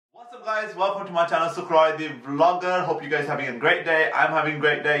What's up guys, welcome to my channel Sukrai the vlogger. Hope you guys are having a great day. I'm having a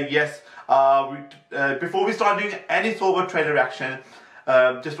great day. Yes, before we start doing any sort of trailer reaction,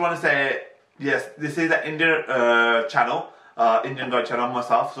 just want to say yes, this is an Indian channel, Indian guy channel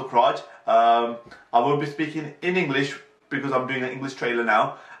myself, Sukraj. I will be speaking in English because I'm doing an English trailer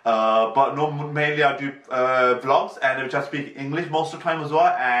now, but no, mainly I do vlogs and which I speak English most of the time as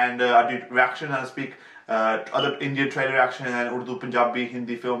well, and I do reaction and I speak other Indian trailer reaction and Urdu, Punjabi,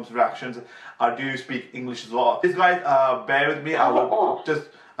 Hindi films reactions. I do speak English as well. Please guys, bear with me. I will just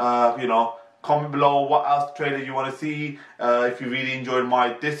you know, comment below what else trailer you want to see. If you really enjoyed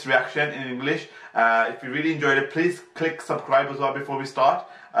this reaction in English, if you really enjoyed it, please click subscribe as well before we start.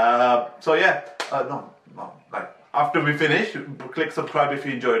 So yeah, like after we finish, click subscribe if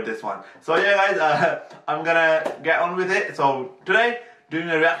you enjoyed this one. So yeah guys, I'm gonna get on with it. So today, doing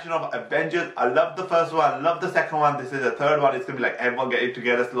a reaction of Avengers. I love the first one, I love the second one, this is the third one. It's gonna be like everyone getting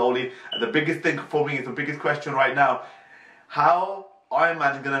together slowly. And the biggest thing for me is the biggest question right now: how Iron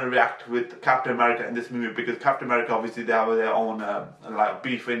Man is gonna react with Captain America in this movie? Because Captain America, obviously, they have their own like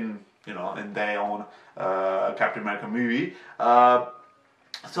beef in, you know, in their own Captain America movie.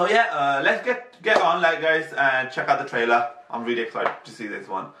 So yeah, let's get on, like guys, and check out the trailer. I'm really excited to see this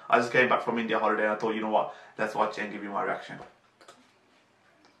one. I just came back from India holiday and I thought, you know what, let's watch it and give you my reaction.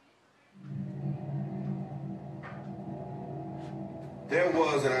 There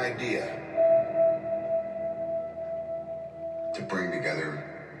was an idea to bring together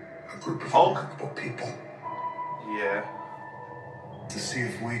a group of remarkable people. Yeah. To see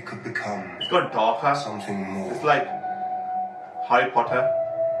if we could become It's got darker. something more. It's like Harry Potter.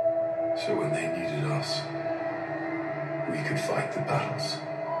 So when they needed us, we could fight the battles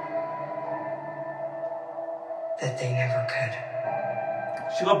that they never could.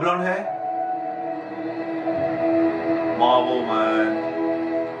 She got blonde hair. Marvel,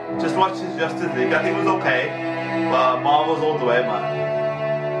 man. Just watch this Justice League. I think it was okay, but Marvel's all the way, man.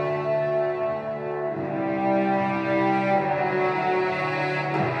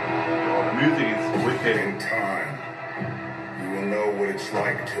 Oh, the music is wicked. in time. You will know what it's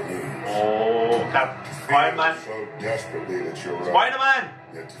like to lose. Oh, Spider-Man. So desperately that you're right, Spider-Man.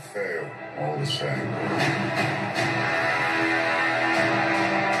 yet to fail all the same.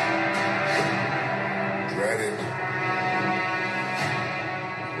 Dreaded.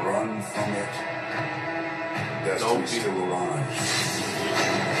 Run from it. Destiny still alive.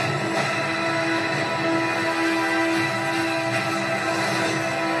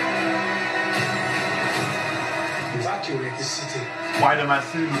 Evacuate the city. Spider-Man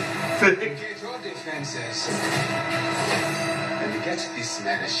suit. Engage all defenses. And get this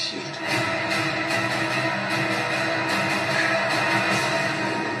man a shield.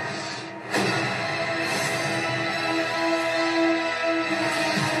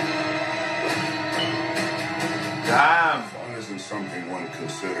 Damn. Fun isn't something one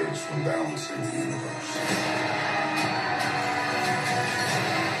considers when balancing the universe.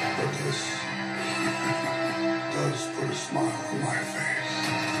 But this does put a smile on my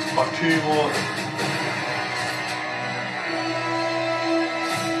face. Got two more.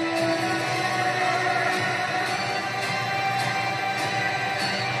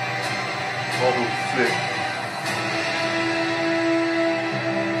 Oh, flip.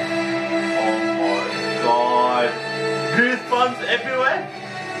 Goosebumps everywhere.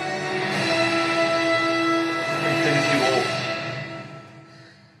 Infinity War.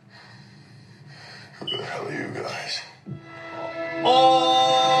 Who the hell are you guys?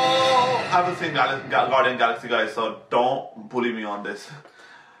 Oh, I haven't seen Guardian Galaxy, guys, so don't bully me on this.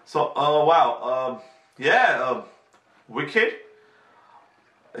 So, wow, yeah, Wicked.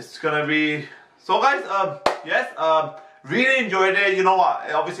 It's gonna be so, guys. Yes, really enjoyed it. You know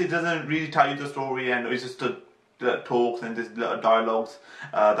what? Obviously, it doesn't really tell you the story, and it's just the talks and just dialogues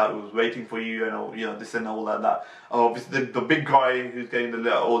that was waiting for you, and you know, this and all that. Obviously, the big guy who's getting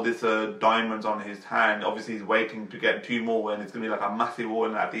all this diamonds on his hand, obviously he's waiting to get two more, and it's gonna be like a massive war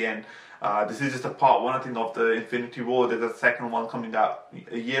at the end. This is just a part one, I think, of the Infinity War. There's a second one coming out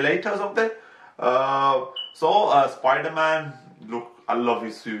a year later or something. So Spider-Man, look, I love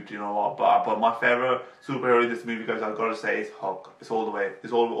his suit, you know what, but my favorite superhero in this movie, guys, I've got to say, is Hulk. It's all the way.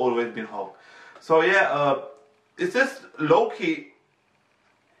 It's always been Hulk. So yeah, it's just low-key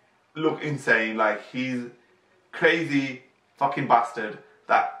look insane. Like, he's crazy fucking bastard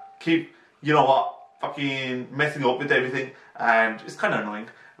that keep, you know what, fucking messing up with everything, and it's kind of annoying,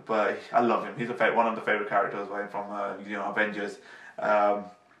 but I love him. He's one of the favorite characters from you know, Avengers.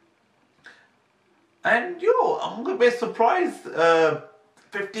 And yo, I'm gonna be surprised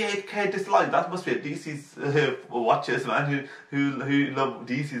 58k dislikes. That must be a DC's watchers, man, who love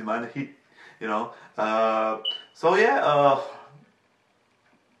DC's, man. You know. So yeah.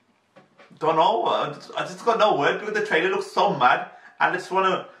 Don't know. I just got no word because the trailer looks so mad, and I just want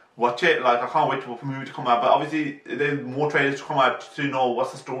to watch it. Like, I can't wait for the movie to come out. But obviously, there's more trailers to come out to know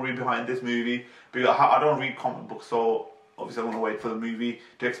what's the story behind this movie. Because I don't read comic books, so obviously I want to wait for the movie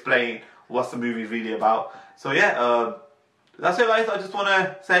to explain what's the movie really about. So yeah, that's it, guys. I just want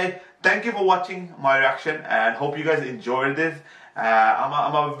to say thank you for watching my reaction, and hope you guys enjoyed this.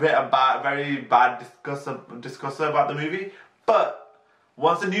 I'm a very bad discusser about the movie, but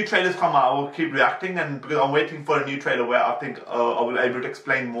once the new trailers come out, I will keep reacting, and because I'm waiting for a new trailer where I think I will be able to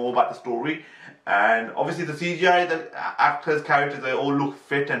explain more about the story. And obviously the CGI, the actors, characters, they all look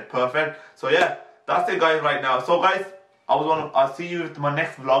fit and perfect. So yeah, that's it, guys, right now. So guys, I'll see you with my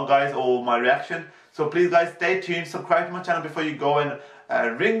next vlog, guys, or my reaction. So please, guys, stay tuned, subscribe to my channel before you go, and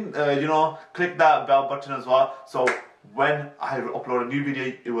click that bell button as well. So when I upload a new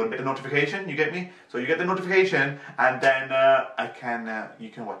video, it will get a notification. You get me? So you get the notification, and then you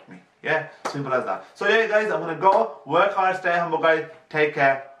can watch me. Yeah, simple as that. So yeah, guys, I'm gonna go work hard, stay humble, guys. Take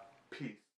care. Peace.